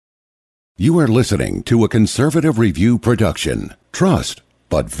You are listening to a Conservative Review production. Trust,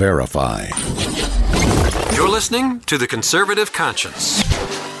 but verify. You're listening to The Conservative Conscience.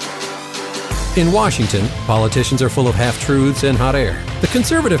 In Washington, politicians are full of half-truths and hot air. The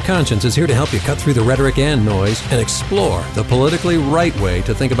Conservative Conscience is here to help you cut through the rhetoric and noise and explore the politically right way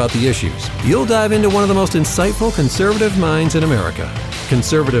to think about the issues. You'll dive into one of the most insightful conservative minds in America.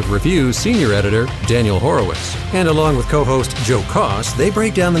 Conservative Review senior editor Daniel Horowitz. And along with co-host Joe Koss, they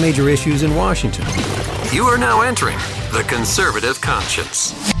break down the major issues in Washington. You are now entering The Conservative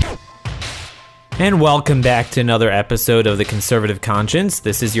Conscience. And welcome back to another episode of The Conservative Conscience.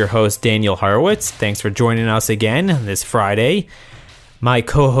 This is your host, Daniel Horowitz. Thanks for joining us again this Friday. My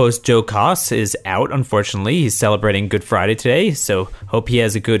co-host, Joe Koss, is out, unfortunately. He's celebrating Good Friday today, so hope he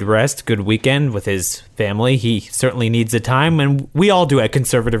has a good rest, good weekend with his family. He certainly needs the time, and we all do at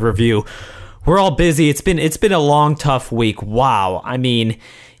Conservative Review. We're all busy. It's been a long, tough week. Wow. I mean,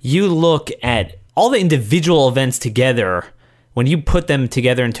 you look at all the individual events together, when you put them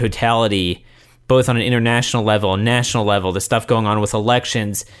together in totality, both on an international level and national level, the stuff going on with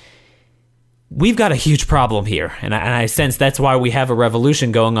elections, we've got a huge problem here. And I sense that's why we have a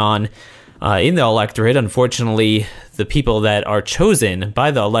revolution going on in the electorate. Unfortunately, the people that are chosen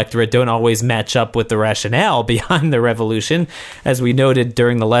by the electorate don't always match up with the rationale behind the revolution, as we noted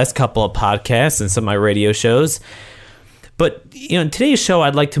during the last couple of podcasts and some of my radio shows. But in today's show,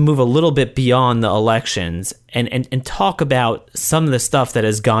 I'd like to move a little bit beyond the elections and talk about some of the stuff that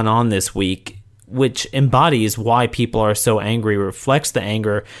has gone on this week, which embodies why people are so angry. It reflects the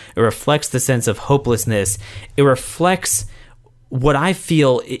anger. It reflects the sense of hopelessness. It reflects what I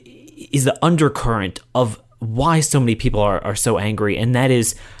feel is the undercurrent of why so many people are so angry, and that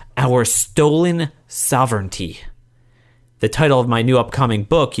is our stolen sovereignty. The title of my new upcoming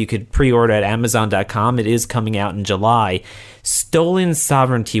book, you could pre-order at Amazon.com. It is coming out in July. Stolen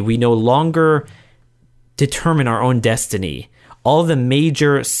sovereignty. We no longer determine our own destiny. All the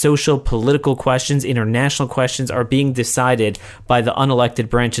major social, political questions, international questions are being decided by the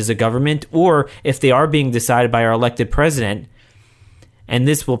unelected branches of government, or if they are being decided by our elected president, and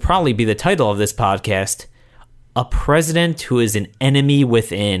this will probably be the title of this podcast, a president who is an enemy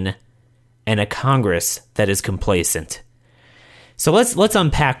within and a Congress that is complacent. So let's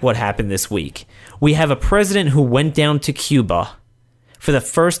unpack what happened this week. We have a president who went down to Cuba for the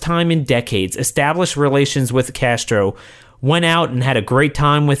first time in decades, established relations with Castro, went out and had a great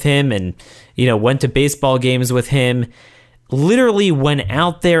time with him and, went to baseball games with him, literally went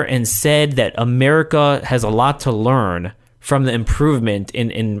out there and said that America has a lot to learn from the improvement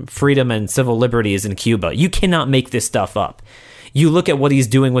in freedom and civil liberties in Cuba. You cannot make this stuff up. You look at what he's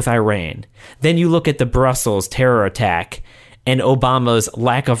doing with Iran. Then you look at the Brussels terror attack and Obama's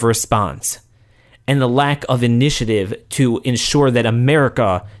lack of response and the lack of initiative to ensure that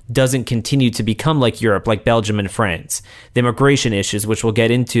America doesn't continue to become like Europe, like Belgium and France. The immigration issues, which we'll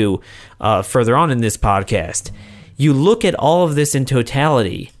get into further on in this podcast. You look at all of this in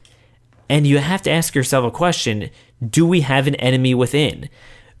totality, and you have to ask yourself a question: do we have an enemy within?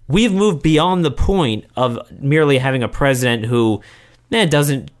 We've moved beyond the point of merely having a president who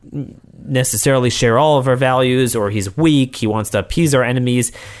doesn't necessarily share all of our values, or he's weak, he wants to appease our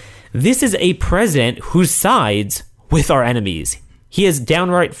enemies. This is a president who sides with our enemies. He has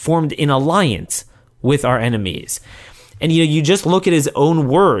downright formed an alliance with our enemies. And you just look at his own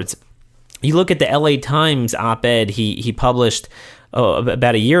words. You look at the LA Times op-ed he published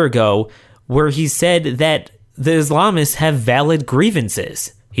about a year ago, where he said that the Islamists have valid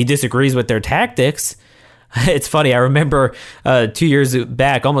grievances. He disagrees with their tactics. It's funny, I remember 2 years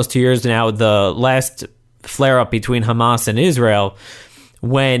back, almost 2 years now, the last flare-up between Hamas and Israel,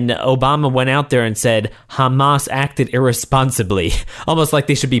 when Obama went out there and said Hamas acted irresponsibly, almost like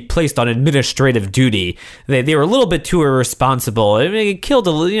they should be placed on administrative duty. They were a little bit too irresponsible. I mean, it killed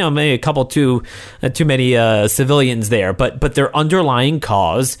maybe a couple too many civilians there, but their underlying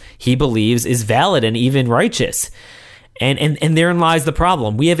cause, he believes, is valid and even righteous. And therein lies the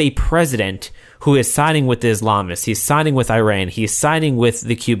problem. We have a president who is siding with the Islamists. He's siding with Iran. He's siding with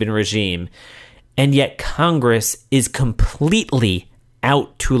the Cuban regime. And yet Congress is completely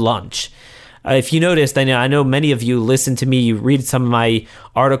out to lunch. If you noticed, I know many of you listen to me, you read some of my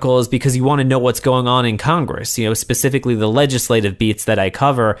articles because you want to know what's going on in Congress, specifically the legislative beats that I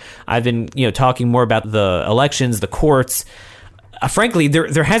cover. I've been, talking more about the elections, the courts. Frankly,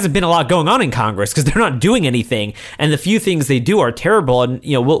 there hasn't been a lot going on in Congress because they're not doing anything, and the few things they do are terrible. And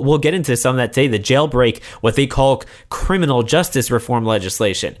we'll get into some of that today. The jailbreak, what they call criminal justice reform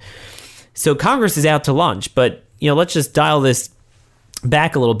legislation. So Congress is out to lunch, but let's just dial this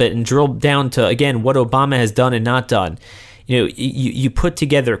back a little bit and drill down to, again, what Obama has done and not done. You put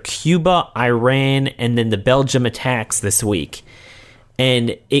together Cuba, Iran, and then the Belgium attacks this week,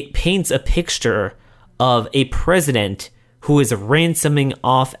 and it paints a picture of a president who is ransoming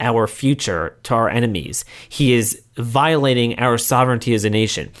off our future to our enemies. He is violating our sovereignty as a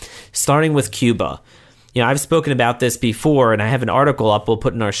nation, starting with Cuba. I've spoken about this before, and I have an article up we'll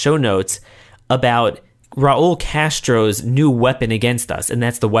put in our show notes about Raul Castro's new weapon against us, and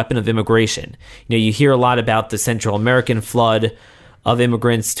that's the weapon of immigration. You hear a lot about the Central American flood of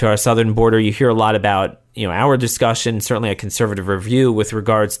immigrants to our southern border. You hear a lot about, our discussion, certainly a conservative review with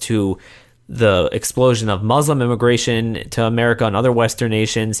regards to the explosion of Muslim immigration to America and other Western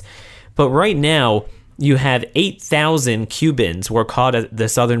nations. But right now, you have 8,000 Cubans who are caught at the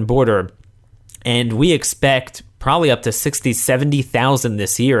southern border, and we expect probably up to 60, 70,000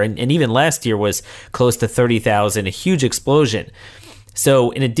 this year. And even last year was close to 30,000, a huge explosion.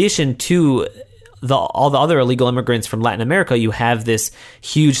 So in addition to all the other illegal immigrants from Latin America, you have this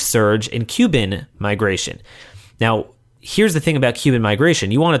huge surge in Cuban migration. Now, here's the thing about Cuban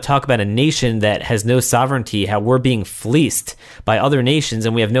migration. You want to talk about a nation that has no sovereignty, how we're being fleeced by other nations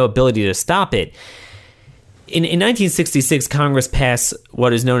and we have no ability to stop it. In 1966, Congress passed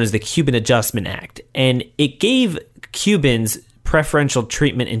what is known as the Cuban Adjustment Act, and it gave Cubans preferential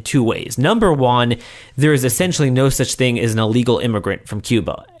treatment in two ways. Number one, there is essentially no such thing as an illegal immigrant from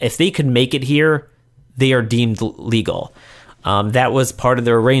Cuba. If they could make it here, they are deemed legal. That was part of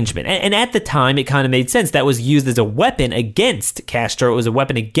the arrangement. And at the time, it kind of made sense. That was used as a weapon against Castro. It was a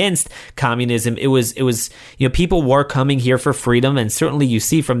weapon against communism. It was people were coming here for freedom. And certainly you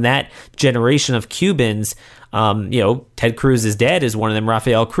see from that generation of Cubans, Ted Cruz's dad is one of them,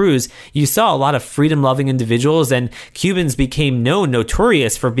 Rafael Cruz. You saw a lot of freedom-loving individuals, and Cubans became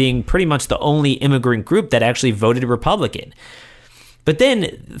notorious for being pretty much the only immigrant group that actually voted Republican. But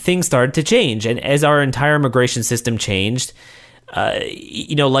then things started to change, and as our entire immigration system changed,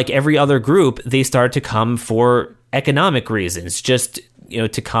 like every other group, they started to come for economic reasons, just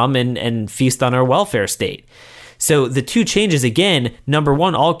to come and feast on our welfare state. So the two changes again, number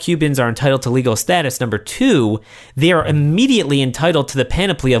one, all Cubans are entitled to legal status. Number two, they are immediately entitled to the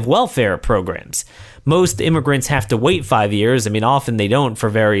panoply of welfare programs. Most immigrants have to wait 5 years. I mean, often they don't for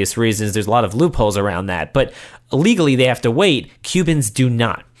various reasons. There's a lot of loopholes around that. But legally, they have to wait. Cubans do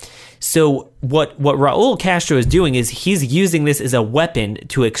not. So what Raul Castro is doing is he's using this as a weapon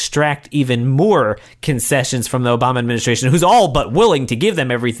to extract even more concessions from the Obama administration, who's all but willing to give them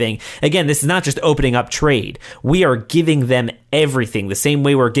everything. Again, this is not just opening up trade. We are giving them everything, the same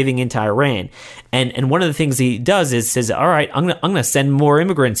way we're giving into Iran. And one of the things he does is says, all right, I'm gonna send more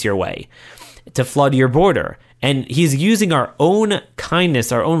immigrants your way to flood your border. And he's using our own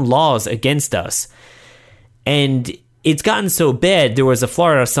kindness, our own laws against us. And it's gotten so bad, there was a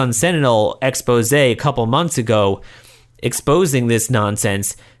Florida Sun-Sentinel expose a couple months ago exposing this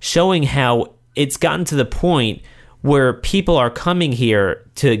nonsense, showing how it's gotten to the point where people are coming here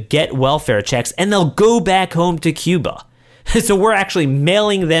to get welfare checks and they'll go back home to Cuba. So we're actually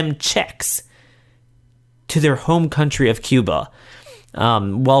mailing them checks to their home country of Cuba,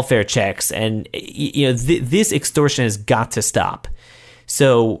 welfare checks. And this extortion has got to stop.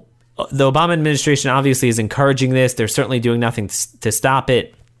 So the Obama administration obviously is encouraging this. They're certainly doing nothing to stop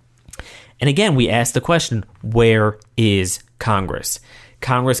it. And again, we ask the question, where is Congress?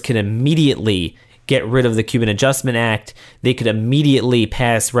 Congress can immediately get rid of the Cuban Adjustment Act. They could immediately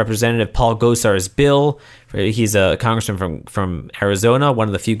pass Representative Paul Gosar's bill. He's a congressman from Arizona, one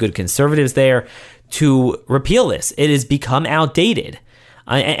of the few good conservatives there, to repeal this. It has become outdated.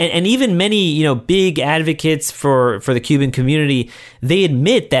 And even many, big advocates for the Cuban community, they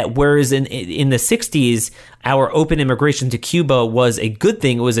admit that whereas in the 60s, our open immigration to Cuba was a good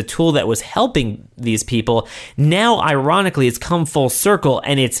thing, it was a tool that was helping these people. Now, ironically, it's come full circle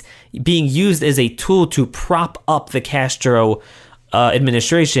and it's being used as a tool to prop up the Castro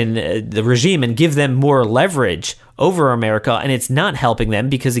administration, the regime, and give them more leverage over America, and it's not helping them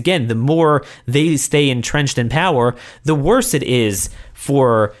because, again, the more they stay entrenched in power, the worse it is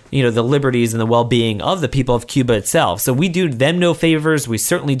for the liberties and the well-being of the people of Cuba itself. So we do them no favors. We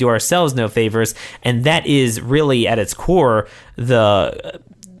certainly do ourselves no favors, and that is really at its core the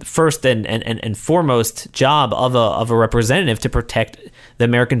first and foremost job of a representative, to protect the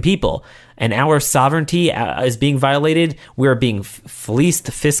American people. And our sovereignty is being violated. We're being fleeced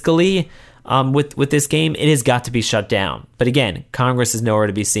fiscally with this game. It has got to be shut down. But again, Congress is nowhere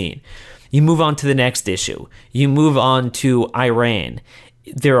to be seen. You move on to the next issue. You move on to Iran.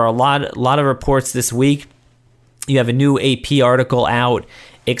 There are a lot of reports this week. You have a new AP article out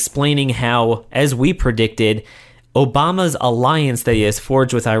explaining how, as we predicted, Obama's alliance that he has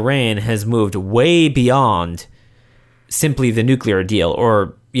forged with Iran has moved way beyond simply the nuclear deal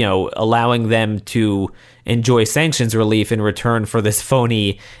or, allowing them to enjoy sanctions relief in return for this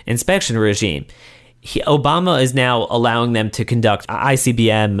phony inspection regime. Obama is now allowing them to conduct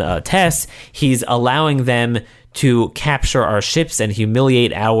ICBM tests. He's allowing them to capture our ships and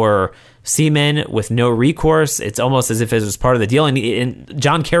humiliate our seamen with no recourse. It's almost as if it was part of the deal. And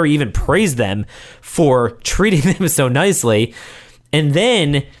John Kerry even praised them for treating them so nicely. And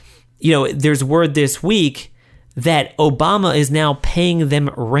then, there's word this week that Obama is now paying them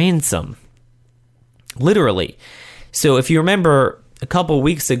ransom. Literally. So if you remember, a couple of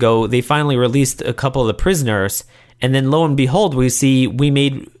weeks ago, they finally released a couple of the prisoners, and then lo and behold, we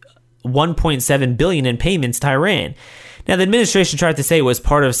made $1.7 billion in payments to Iran. Now, the administration tried to say it was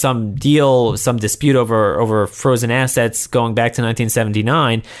part of some deal, some dispute over frozen assets going back to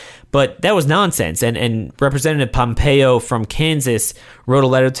 1979, but that was nonsense. And Representative Pompeo from Kansas wrote a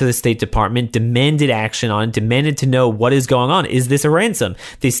letter to the State Department, demanded action on it, demanded to know what is going on. Is this a ransom?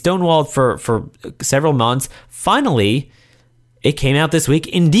 They stonewalled for several months. Finally, it came out this week.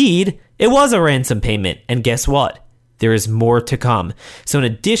 Indeed, it was a ransom payment. And guess what? There is more to come. So in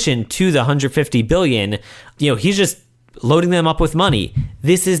addition to the $150 billion, he's just loading them up with money.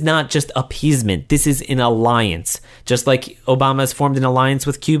 This is not just appeasement. This is an alliance. Just like Obama has formed an alliance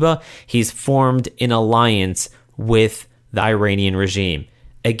with Cuba, he's formed an alliance with the Iranian regime.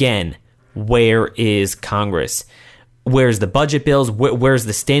 Again, where is Congress? Where's the budget bills? Where's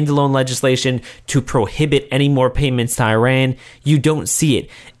the standalone legislation to prohibit any more payments to Iran? You don't see it.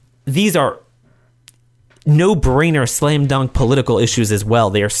 These are no-brainer, slam-dunk political issues as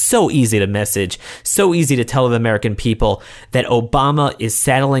well. They are so easy to message, so easy to tell the American people that Obama is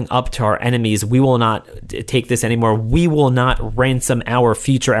saddling up to our enemies. We will not take this anymore. We will not ransom our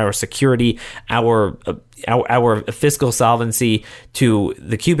future, our security, our fiscal solvency to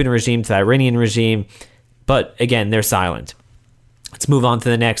the Cuban regime, to the Iranian regime. But again, they're silent. Let's move on to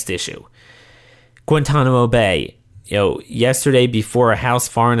the next issue. Guantanamo Bay. Yesterday before a House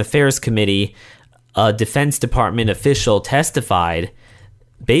Foreign Affairs Committee, a Defense Department official testified,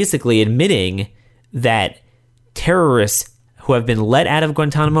 basically admitting that terrorists who have been let out of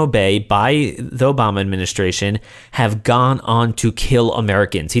Guantanamo Bay by the Obama administration have gone on to kill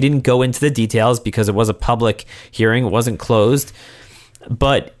Americans. He didn't go into the details because it was a public hearing. It wasn't closed.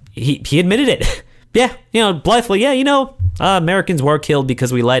 But he admitted it. Yeah, blithely, Americans were killed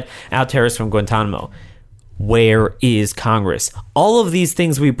because we let out terrorists from Guantanamo. Where is Congress? All of these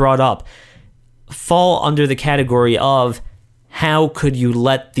things we brought up fall under the category of how could you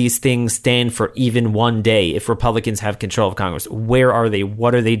let these things stand for even one day if Republicans have control of Congress? Where are they?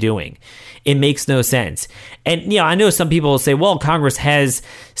 What are they doing? It makes no sense. And, I know some people will say, well, Congress has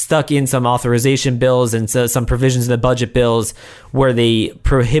stuck in some authorization bills and some provisions in the budget bills where they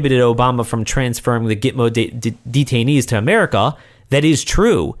prohibited Obama from transferring the Gitmo detainees to America. That is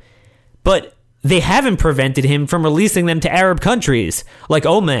true. But they haven't prevented him from releasing them to Arab countries like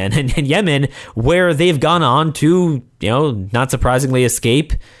Oman and Yemen, where they've gone on to, not surprisingly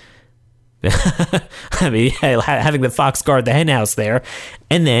escape. Having the fox guard the hen house there,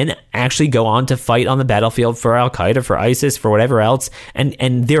 and then actually go on to fight on the battlefield for Al-Qaeda, for ISIS, for whatever else.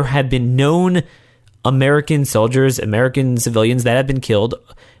 And there have been known American soldiers, American civilians that have been killed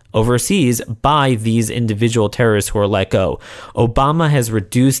overseas by these individual terrorists who are let go. Obama has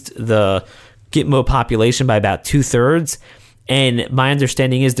reduced the Gitmo population by about 2/3, and my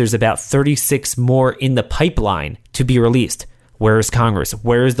understanding is there's about 36 more in the pipeline to be released. Where is Congress?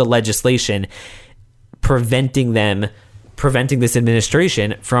 Where is the legislation preventing this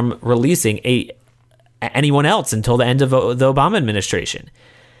administration from releasing anyone else until the end of the Obama administration?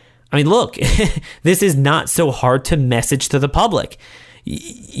 I mean, look, this is not so hard to message to the public.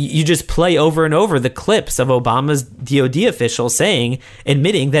 You just play over and over the clips of Obama's DOD officials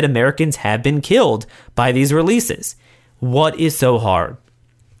admitting that Americans have been killed by these releases. What is so hard?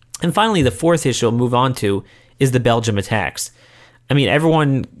 And finally, the fourth issue I'll move on to is the Belgium attacks. I mean,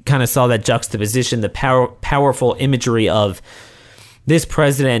 everyone kind of saw that juxtaposition, the powerful imagery of this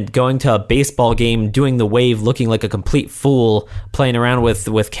president going to a baseball game, doing the wave, looking like a complete fool, playing around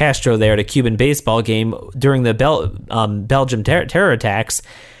with Castro there at a Cuban baseball game during the Belgium terror attacks,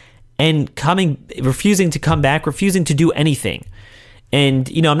 and refusing to come back, refusing to do anything. And,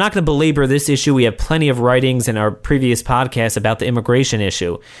 I'm not going to belabor this issue. We have plenty of writings in our previous podcast about the immigration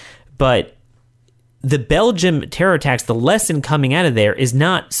issue. But the Belgium terror attacks, the lesson coming out of there is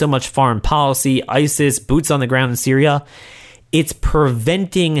not so much foreign policy, ISIS, boots on the ground in Syria. It's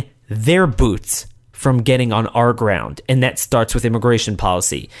preventing their boots from getting on our ground. And that starts with immigration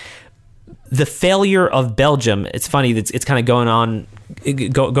policy. the failure of Belgium, it's funny, it's kind of going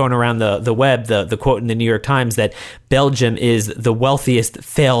around the web, the quote in the New York Times that Belgium is the wealthiest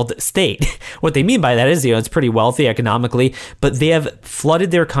failed state. What they mean by that is, it's pretty wealthy economically, but they have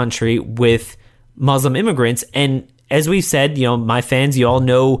flooded their country with Muslim immigrants. And as we've said, my fans, you all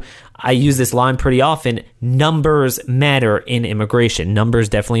know I use this line pretty often. Numbers matter in immigration. Numbers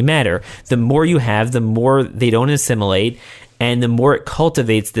definitely matter. The more you have, the more they don't assimilate, and the more it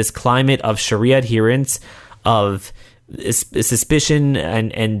cultivates this climate of Sharia adherence, of suspicion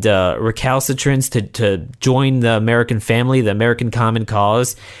and recalcitrance to join the American family, the American common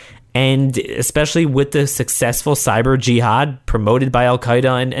cause. And especially with the successful cyber jihad promoted by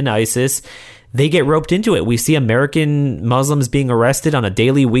Al-Qaeda and ISIS, they get roped into it. We see American Muslims being arrested on a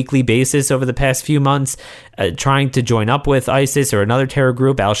daily, weekly basis over the past few months, trying to join up with ISIS or another terror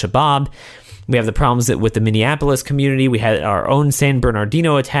group, Al-Shabaab. We have the problems with the Minneapolis community. We had our own San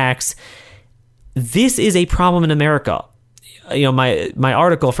Bernardino attacks. This is a problem in America. My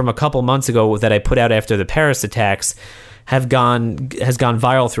article from a couple months ago that I put out after the Paris attacks has gone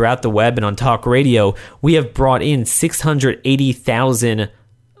viral throughout the web and on talk radio. We have brought in 680,000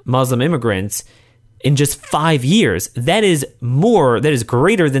 Muslim immigrants in just 5 years. That is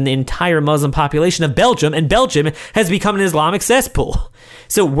greater than the entire Muslim population of Belgium, and Belgium has become an Islamic cesspool.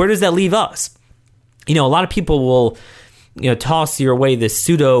 So where does that leave us? A lot of people will toss your way this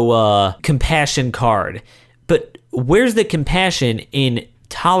pseudo compassion card, but where's the compassion in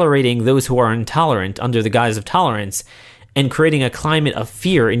tolerating those who are intolerant under the guise of tolerance and creating a climate of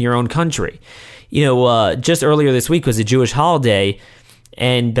fear in your own country? Just earlier this week was a Jewish holiday,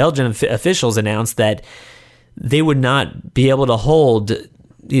 and Belgian officials announced that they would not be able to hold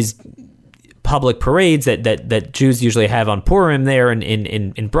these public parades that Jews usually have on Purim there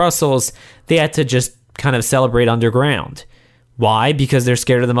in Brussels. They had to just kind of celebrate underground. Why? Because they're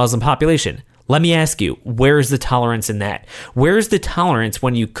scared of the Muslim population. Let me ask you, where's the tolerance in that? Where's the tolerance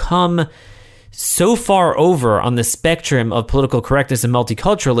when you come so far over on the spectrum of political correctness and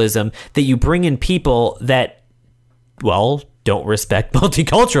multiculturalism that you bring in people that, don't respect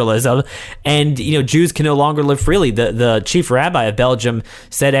multiculturalism, and Jews can no longer live freely. The chief rabbi of Belgium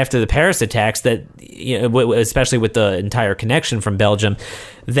said after the Paris attacks that, especially with the entire connection from Belgium,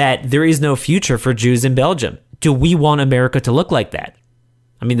 that there is no future for Jews in Belgium. Do we want America to look like that?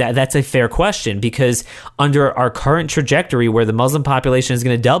 I mean, that's a fair question, because under our current trajectory where the Muslim population is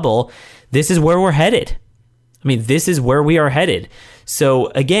going to double, this is where we're headed. I mean, this is where we are headed. So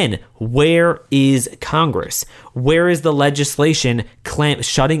again, where is Congress? Where is the legislation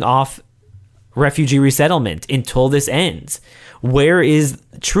shutting off refugee resettlement until this ends? Where is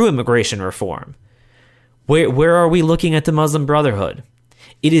true immigration reform? Where are we looking at the Muslim Brotherhood?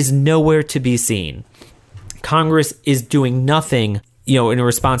 It is nowhere to be seen. Congress is doing nothing, in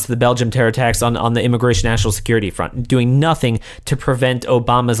response to the Belgium terror attacks on the immigration national security front, doing nothing to prevent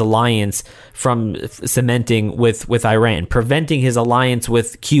Obama's alliance from cementing with Iran, preventing his alliance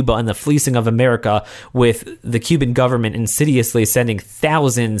with Cuba and the fleecing of America with the Cuban government insidiously sending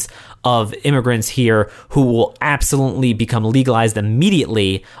thousands of immigrants here who will absolutely become legalized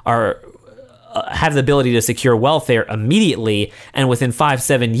immediately, have the ability to secure welfare immediately, and within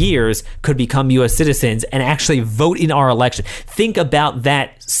 5-7 years could become U.S. citizens and actually vote in our election. Think about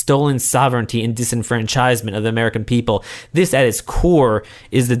that stolen sovereignty and disenfranchisement of the American people. This at its core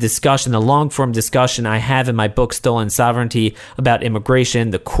is the discussion, the long-form discussion I have in my book, Stolen Sovereignty, about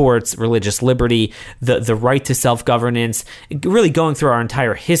immigration, the courts, religious liberty, the right to self-governance, really going through our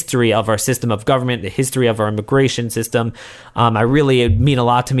entire history of our system of government, the history of our immigration system. It'd mean a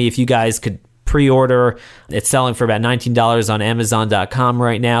lot to me if you guys could pre-order. It's selling for about $19 on Amazon.com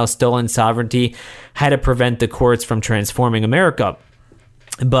right now. Stolen Sovereignty, how to prevent the courts from transforming America.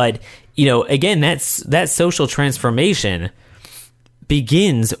 But, again, that social transformation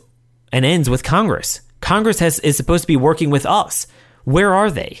begins and ends with Congress. Congress is supposed to be working with us. Where are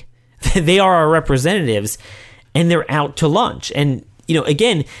they? They are our representatives, and they're out to lunch. And,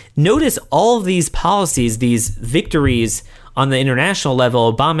 again, notice all of these policies, these victories on the international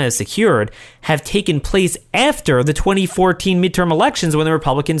level Obama has secured, have taken place after the 2014 midterm elections when the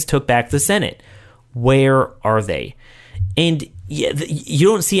Republicans took back the Senate. Where are they? And you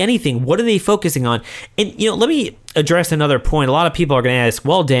don't see anything. What are they focusing on? And, let me address another point. A lot of people are going to ask,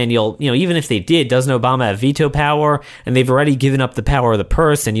 well, Daniel, even if they did, doesn't Obama have veto power? And they've already given up the power of the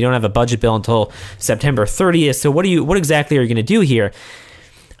purse, and you don't have a budget bill until September 30th. So what exactly are you going to do here?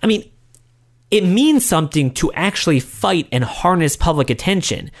 I mean, it means something to actually fight and harness public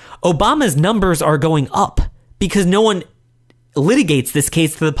attention. Obama's numbers are going up because no one litigates this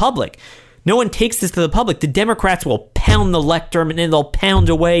case to the public. No one takes this to the public. The Democrats will pound the lectern and then they'll pound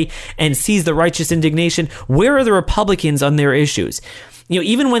away and seize the righteous indignation. Where are the Republicans on their issues?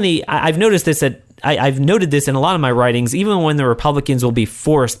 Even when I've noticed this I've noted this in a lot of my writings, even when the Republicans will be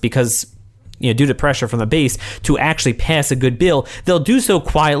forced because due to pressure from the base to actually pass a good bill, they'll do so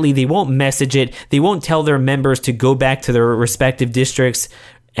quietly. They won't message it. They won't tell their members to go back to their respective districts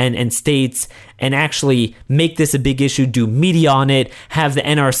and states and actually make this a big issue, do media on it, have the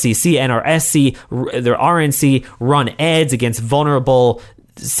NRCC, NRSC, their RNC run ads against vulnerable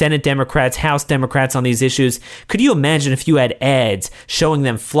Senate Democrats, House Democrats on these issues. Could you imagine if you had ads showing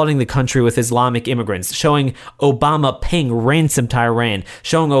them flooding the country with Islamic immigrants, showing Obama paying ransom to Iran,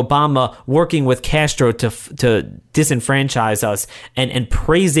 showing Obama working with Castro to disenfranchise us, and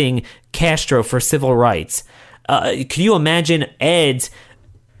praising Castro for civil rights? Could you imagine ads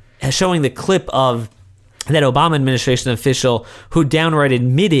showing the clip of that Obama administration official who downright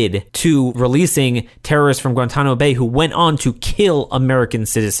admitted to releasing terrorists from Guantanamo Bay who went on to kill American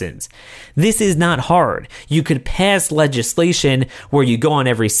citizens? This is not hard. You could pass legislation where you go on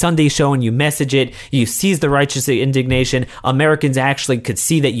every Sunday show and you message it, you seize the righteous indignation. Americans actually could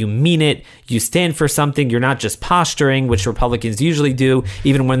see that you mean it. You stand for something. You're not just posturing, which Republicans usually do,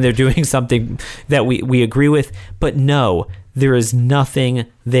 even when they're doing something that we agree with. But no, there is nothing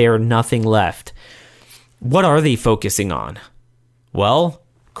there, nothing left. What are they focusing on? Well,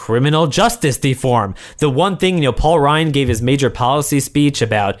 criminal justice reform. The one thing, Paul Ryan gave his major policy speech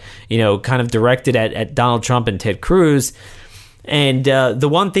about, kind of directed at Donald Trump and Ted Cruz. And the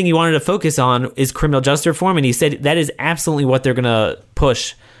one thing he wanted to focus on is criminal justice reform. And he said that is absolutely what they're going to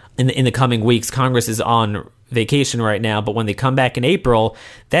push in the coming weeks. Congress is on vacation right now, but when they come back in April,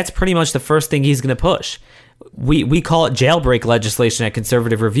 that's pretty much the first thing he's going to push. We call it jailbreak legislation at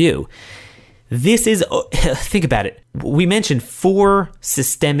Conservative Review. This is, think about it. We mentioned 4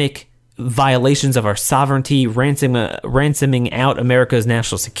 systemic violations of our sovereignty, ransoming out America's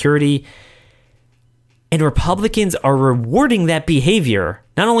national security. And Republicans are rewarding that behavior.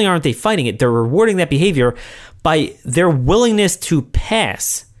 Not only aren't they fighting it, they're rewarding that behavior by their willingness to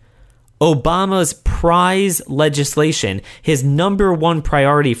pass Obama's prize legislation, his number one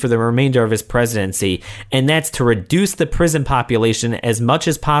priority for the remainder of his presidency, and that's to reduce the prison population as much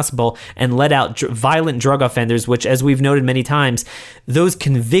as possible and let out violent drug offenders, which, as we've noted many times, those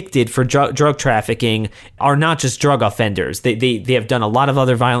convicted for drug trafficking are not just drug offenders. They have done a lot of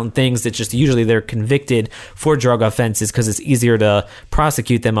other violent things. It's just usually they're convicted for drug offenses because it's easier to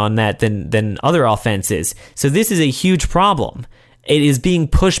prosecute them on that than other offenses. So this is a huge problem. It is being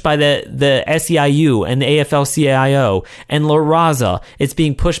pushed by the SEIU and the AFL-CIO and La Raza. It's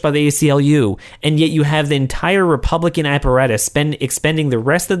being pushed by the ACLU. And yet you have the entire Republican apparatus expending the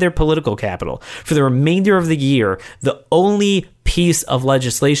rest of their political capital. For the remainder of the year, the only piece of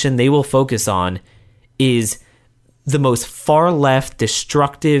legislation they will focus on is the most far-left,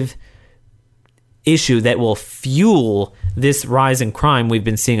 destructive issue that will fuel this rise in crime we've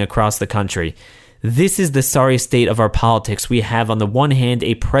been seeing across the country. This is the sorry state of our politics. We have, on the one hand,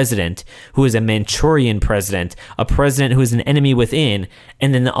 a president who is a Manchurian president, a president who is an enemy within,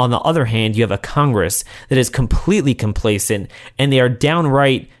 and then on the other hand, you have a Congress that is completely complacent, and they are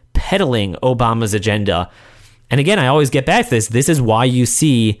downright peddling Obama's agenda. And again, I always get back to this. This is why you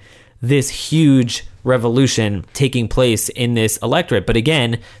see this huge revolution taking place in this electorate. But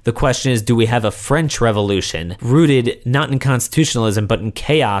again, the question is, do we have a French Revolution rooted not in constitutionalism, but in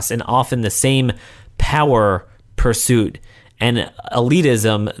chaos and often the same power pursuit and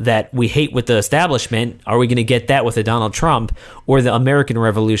elitism that we hate with the establishment? Are we going to get that with a Donald Trump, or the American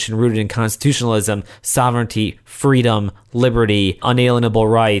Revolution rooted in constitutionalism, sovereignty, freedom, liberty, unalienable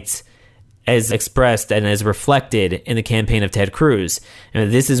rights, as expressed and as reflected in the campaign of Ted Cruz?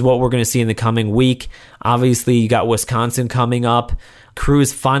 And this is what we're going to see in the coming week. Obviously, you got Wisconsin coming up.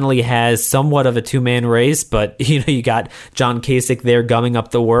 Cruz finally has somewhat of a two-man race, but you got John Kasich there gumming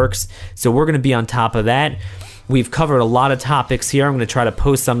up the works. So we're going to be on top of that. We've covered a lot of topics here. I'm going to try to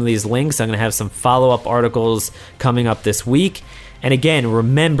post some of these links. I'm going to have some follow-up articles coming up this week. And again,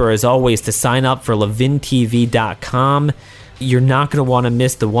 remember, as always, to sign up for LevinTV.com. You're not going to want to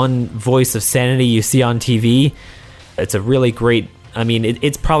miss the one voice of sanity you see on TV. It's a really great,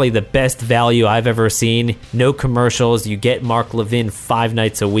 it's probably the best value I've ever seen. No commercials. You get Mark Levin 5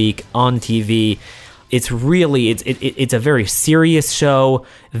 nights a week on TV. It's really, it's a very serious show,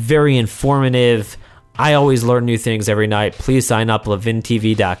 very informative. I always learn new things every night. Please sign up,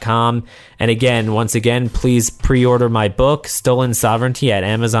 LevinTV.com. And again, once again, please pre-order my book, Stolen Sovereignty, at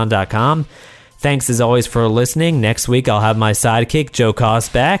Amazon.com. Thanks as always for listening. Next week I'll have my sidekick, Joe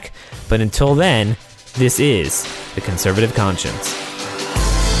Koss, back. But until then, this is The Conservative Conscience.